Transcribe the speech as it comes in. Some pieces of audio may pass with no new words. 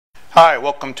Hi,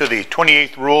 welcome to the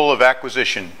 28th rule of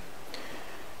acquisition.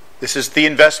 This is the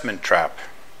investment trap.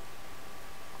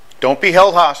 Don't be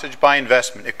held hostage by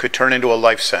investment. It could turn into a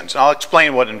life sentence. And I'll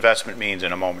explain what investment means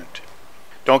in a moment.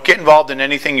 Don't get involved in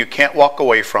anything you can't walk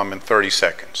away from in 30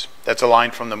 seconds. That's a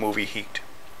line from the movie Heat.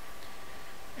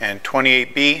 And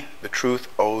 28B, the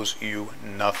truth owes you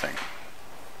nothing.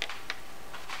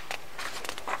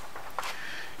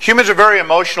 Humans are very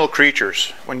emotional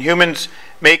creatures. When humans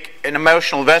make an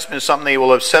emotional investment in something, they will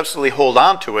obsessively hold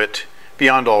on to it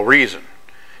beyond all reason.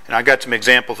 And I got some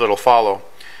examples that'll follow.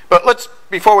 But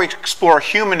before we explore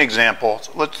human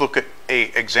examples, let's look at an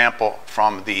example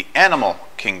from the animal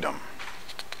kingdom.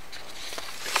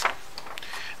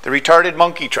 The retarded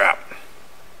monkey trap.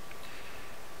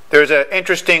 There's an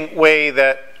interesting way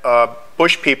that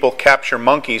bush people capture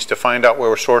monkeys to find out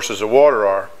where sources of water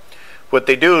are. What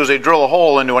they do is they drill a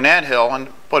hole into an anthill and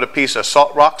put a piece of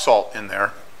rock salt in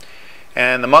there.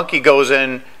 And the monkey goes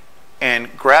in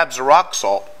and grabs the rock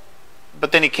salt,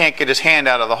 but then he can't get his hand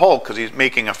out of the hole because he's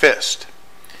making a fist.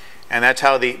 And that's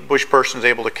how the bush person is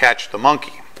able to catch the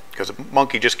monkey, because the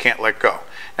monkey just can't let go.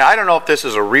 Now, I don't know if this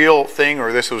is a real thing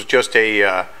or this was just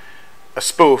a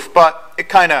spoof, but it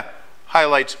kind of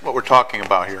highlights what we're talking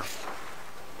about here.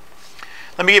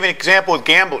 Let me give you an example with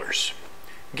gamblers.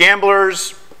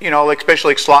 Gamblers,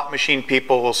 especially slot machine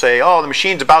people will say, oh, the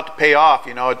machine's about to pay off.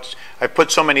 I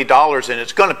put so many dollars in,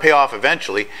 it's going to pay off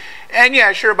eventually. And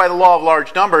yeah, sure, by the law of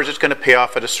large numbers, it's going to pay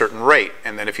off at a certain rate.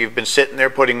 And then if you've been sitting there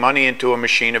putting money into a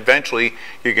machine, eventually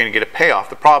you're going to get a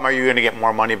payoff. The problem, are you going to get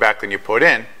more money back than you put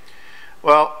in?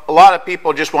 Well, a lot of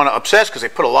people just want to obsess because they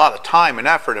put a lot of time and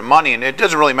effort and money, and it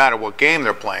doesn't really matter what game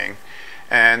they're playing.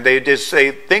 And they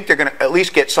think they're going to at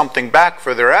least get something back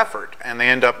for their effort, and they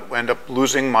end up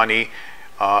losing money,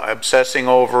 obsessing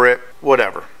over it,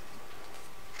 whatever.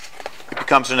 It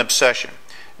becomes an obsession.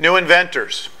 New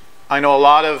inventors. I know a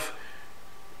lot of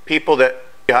people that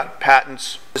got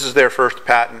patents. This is their first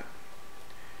patent.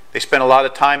 They spent a lot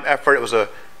of time, effort. It was a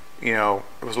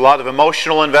lot of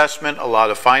emotional investment, a lot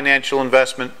of financial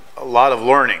investment, a lot of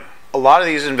learning. A lot of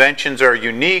these inventions are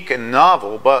unique and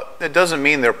novel, but it doesn't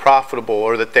mean they're profitable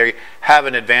or that they have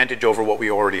an advantage over what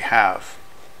we already have.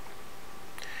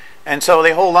 And so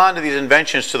they hold on to these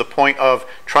inventions to the point of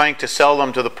trying to sell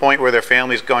them to the point where their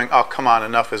family's going, oh, come on,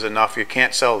 enough is enough, you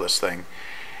can't sell this thing.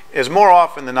 Is more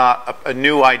often than not a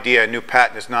new idea, a new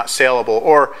patent is not saleable,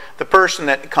 or the person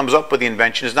that comes up with the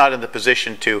invention is not in the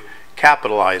position to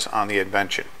capitalize on the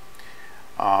invention.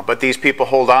 But these people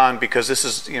hold on because this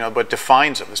is, what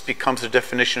defines them. This becomes the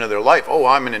definition of their life. Oh,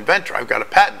 I'm an inventor, I've got a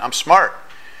patent, I'm smart.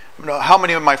 How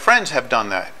many of my friends have done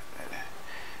that?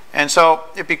 And so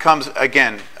it becomes,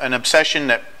 again, an obsession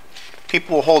that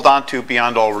people will hold on to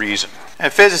beyond all reason.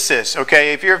 And physicists,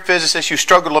 okay, if you're a physicist, you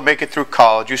struggle to make it through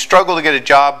college, you struggle to get a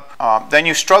job, then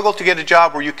you struggle to get a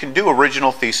job where you can do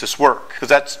original thesis work, because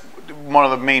that's one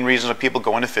of the main reasons that people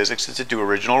go into physics is to do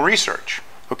original research.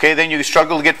 Okay, then you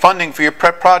struggle to get funding for your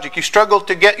prep project, you struggle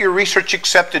to get your research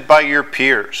accepted by your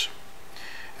peers.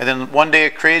 And then one day a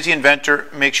crazy inventor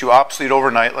makes you obsolete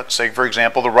overnight, let's say, for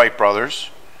example, the Wright brothers.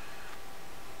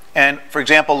 And, for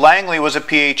example, Langley was a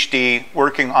PhD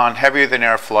working on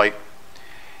heavier-than-air flight,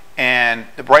 and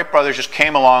the Wright brothers just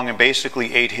came along and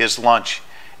basically ate his lunch.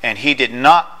 And he did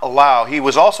not allow, he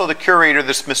was also the curator of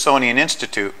the Smithsonian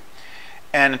Institute,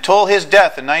 and until his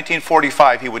death in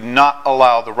 1945, he would not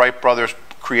allow the Wright brothers'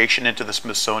 creation into the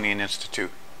Smithsonian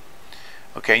Institute.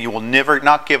 Okay, you will never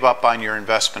not give up on your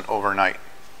investment overnight.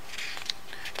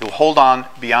 You'll hold on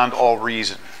beyond all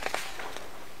reason.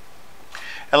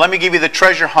 And let me give you the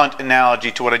treasure hunt analogy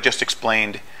to what I just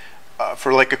explained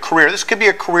for like a career. This could be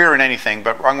a career in anything,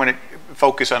 but I'm going to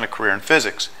focus on a career in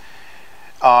physics.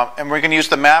 And we're going to use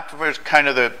the map for kind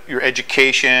of your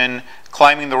education,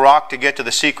 climbing the rock to get to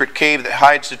the secret cave that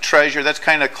hides the treasure. That's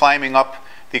kind of climbing up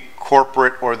the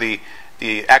corporate or the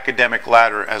academic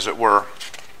ladder, as it were.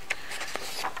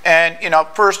 And,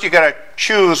 first you got to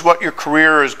choose what your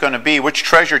career is going to be, which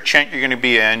treasure chant you're going to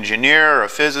be, an engineer, a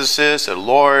physicist, a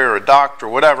lawyer, a doctor,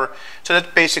 whatever. So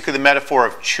that's basically the metaphor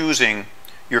of choosing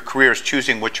your career, is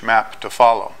choosing which map to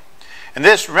follow. And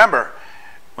this, remember,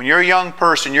 when you're a young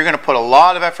person, you're going to put a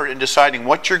lot of effort in deciding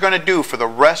what you're going to do for the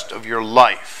rest of your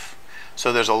life.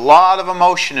 So there's a lot of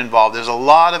emotion involved, there's a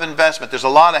lot of investment, there's a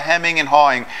lot of hemming and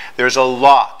hawing, there's a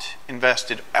lot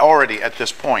invested already at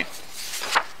this point.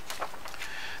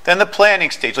 Then the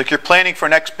planning stage, like you're planning for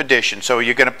an expedition. So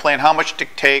you're going to plan how much to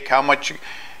take, how much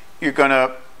you're going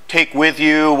to take with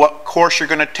you, what course you're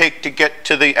going to take to get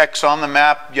to the X on the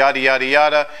map, yada, yada,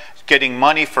 yada. Getting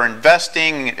money for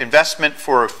investment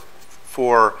for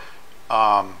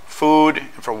food,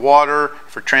 for water,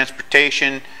 for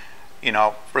transportation,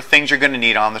 for things you're going to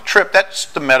need on the trip. That's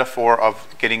the metaphor of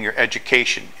getting your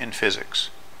education in physics.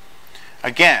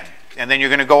 Again, and then you're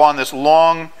going to go on this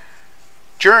long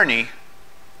journey,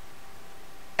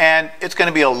 and it's going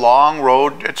to be a long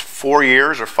road. It's 4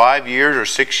 years or 5 years or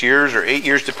 6 years or 8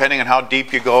 years, depending on how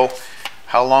deep you go,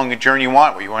 how long a journey you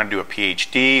want, whether you want to do a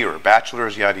PhD or a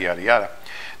bachelor's, yada, yada, yada.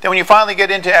 Then when you finally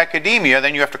get into academia,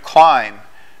 then you have to climb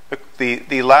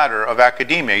the ladder of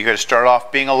academia. You got to start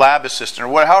off being a lab assistant,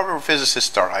 or however physicists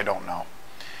start, I don't know.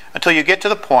 Until you get to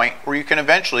the point where you can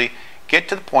eventually get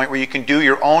to the point where you can do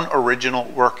your own original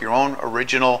work, your own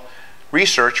original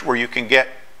research, where you can get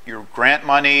your grant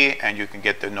money and you can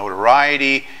get the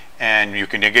notoriety and you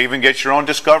can even get your own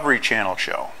Discovery Channel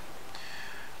show.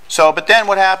 So, but then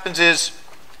what happens is,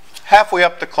 halfway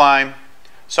up the climb,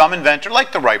 some inventor,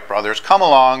 like the Wright brothers, come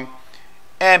along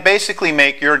and basically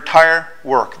make your entire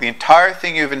work, the entire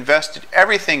thing you've invested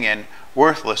everything in,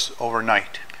 worthless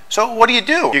overnight. So what do?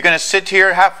 You're going to sit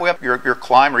here halfway up your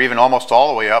climb, or even almost all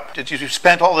the way up. You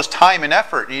spent all this time and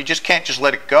effort, and you just can't just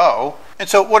let it go. And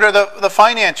so what are the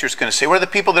financiers going to say? What are the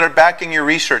people that are backing your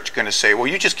research going to say? Well,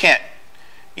 you just can't,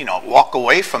 walk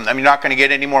away from them. You're not going to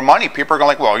get any more money. People are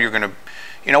going to well, you're going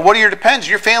to, what are your depends?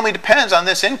 Your family depends on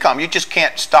this income. You just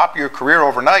can't stop your career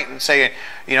overnight and say,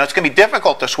 it's going to be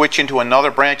difficult to switch into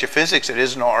another branch of physics that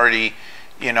isn't already,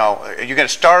 you're going to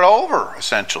start over,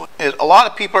 essentially. A lot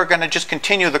of people are going to just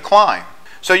continue the climb.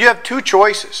 So you have two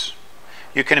choices.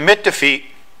 You can admit defeat.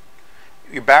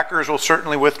 Your backers will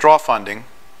certainly withdraw funding.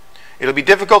 It'll be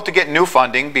difficult to get new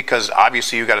funding because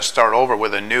obviously you've got to start over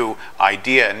with a new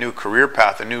idea, a new career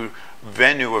path, a new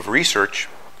venue of research.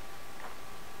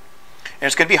 And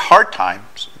it's going to be hard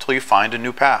times until you find a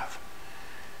new path.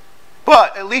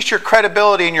 But at least your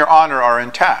credibility and your honor are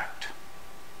intact.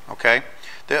 Okay?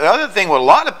 The other thing, what a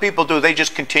lot of people do, they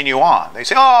just continue on. They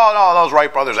say, oh, no, those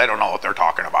Wright brothers, they don't know what they're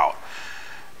talking about.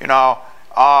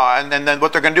 And then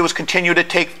what they're going to do is continue to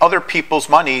take other people's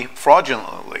money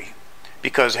fraudulently.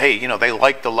 Because, hey, they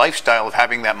like the lifestyle of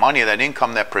having that money, that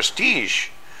income, that prestige.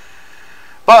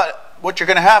 But what you're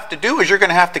going to have to do is you're going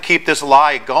to have to keep this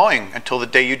lie going until the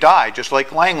day you die, just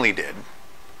like Langley did.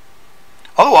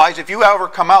 Otherwise, if you ever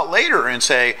come out later and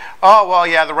say, oh, well,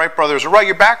 yeah, the Wright brothers are right,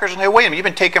 your backers will say, wait a minute, you've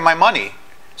been taking my money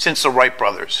since the Wright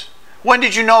brothers. When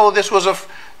did you know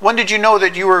when did you know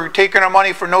that you were taking our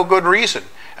money for no good reason?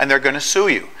 And they're going to sue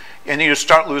you. And you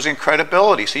start losing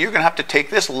credibility. So you're going to have to take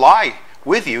this lie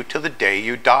with you to the day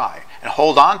you die and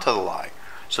hold on to the lie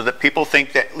so that people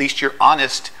think that at least you're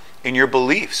honest in your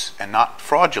beliefs and not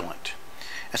fraudulent.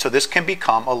 And so this can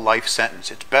become a life sentence.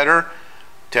 It's better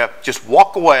to just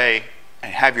walk away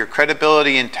and have your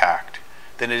credibility intact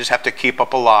than to just have to keep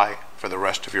up a lie for the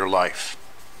rest of your life.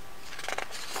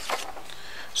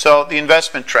 So the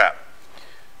investment trap.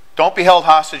 Don't be held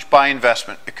hostage by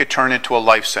investment. It could turn into a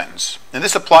life sentence. And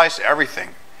this applies to everything.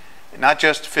 Not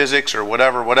just physics or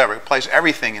whatever. It applies to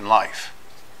everything in life.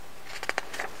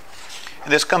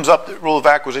 And this comes up, the rule of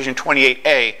acquisition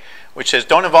 28A, which says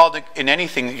don't involve in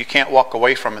anything that you can't walk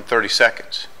away from in 30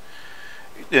 seconds.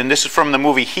 And this is from the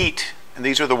movie Heat. And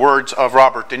these are the words of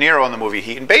Robert De Niro in the movie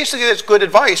Heat. And basically that's good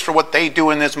advice for what they do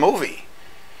in this movie.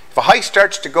 If a heist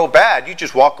starts to go bad, you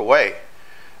just walk away.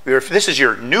 If this is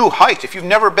your new heist, if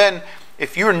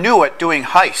you're new at doing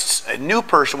heists, a new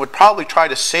person would probably try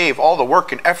to save all the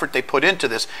work and effort they put into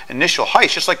this initial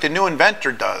heist, just like the new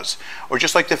inventor does, or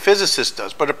just like the physicist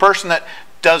does. But a person that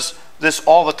does this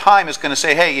all the time is going to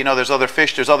say, hey, there's other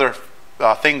fish, there's other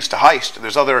things to heist,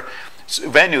 there's other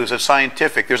venues of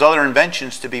scientific, there's other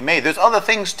inventions to be made, there's other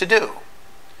things to do.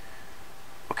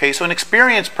 Okay, so an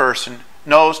experienced person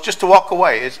knows just to walk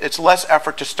away. It's less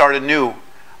effort to start anew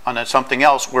on something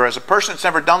else, whereas a person that's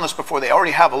never done this before, they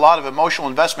already have a lot of emotional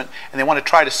investment and they want to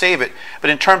try to save it. But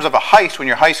in terms of a heist, when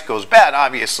your heist goes bad,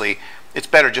 obviously it's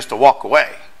better just to walk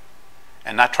away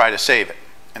and not try to save it.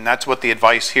 And that's what the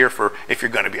advice here for if you're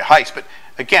going to be a heist. But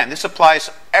again, this applies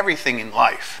to everything in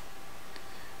life.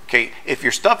 Okay, if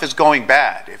your stuff is going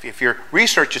bad, if your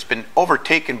research has been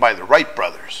overtaken by the Wright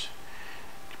brothers,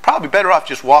 you're probably better off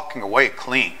just walking away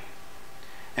clean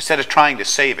instead of trying to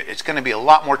save it. It's going to be a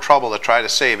lot more trouble to try to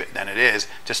save it than it is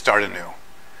to start anew.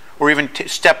 Or even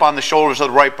step on the shoulders of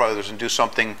the Wright brothers and do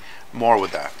something more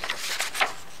with that.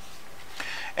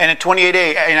 And in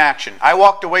 28A, in action, I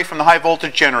walked away from the high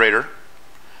voltage generator.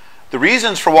 The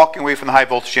reasons for walking away from the high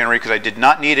voltage generator, because I did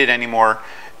not need it anymore.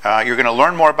 You're going to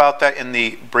learn more about that in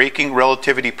the Breaking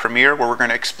Relativity premiere, where we're going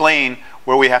to explain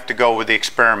where we have to go with the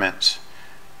experiments.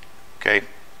 Okay,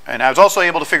 and I was also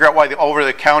able to figure out why the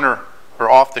over-the-counter or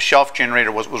off-the-shelf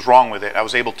generator was wrong with it. I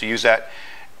was able to use that.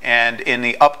 And in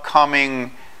the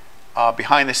upcoming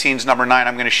behind the scenes number 9,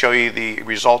 I'm going to show you the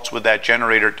results with that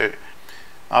generator.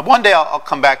 One day I'll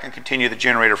come back and continue the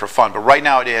generator for fun, but right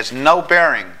now it has no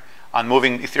bearing on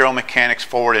moving ethereal mechanics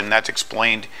forward, and that's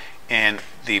explained in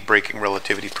the Breaking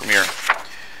Relativity Premiere.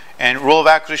 And rule of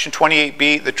acquisition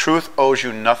 28b, the truth owes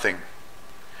you nothing.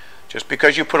 Just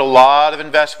because you put a lot of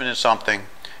investment in something,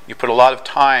 you put a lot of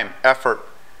time, effort,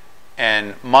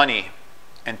 and money,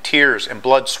 and tears, and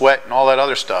blood, sweat, and all that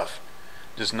other stuff,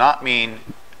 does not mean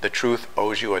the truth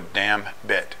owes you a damn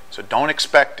bit. So don't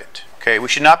expect it. Okay, we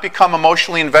should not become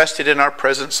emotionally invested in our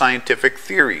present scientific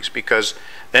theories, because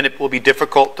then it will be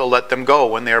difficult to let them go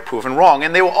when they are proven wrong,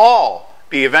 and they will all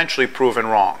be eventually proven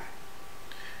wrong.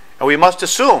 And we must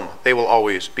assume they will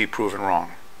always be proven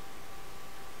wrong.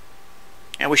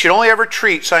 And we should only ever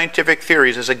treat scientific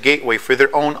theories as a gateway for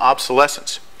their own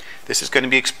obsolescence. This is going to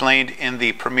be explained in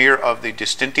the premiere of the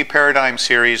Distinti Paradigm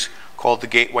series called the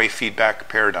Gateway Feedback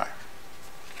Paradigm.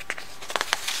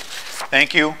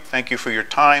 Thank you. Thank you for your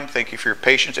time. Thank you for your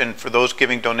patience. And for those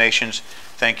giving donations,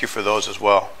 thank you for those as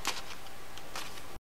well.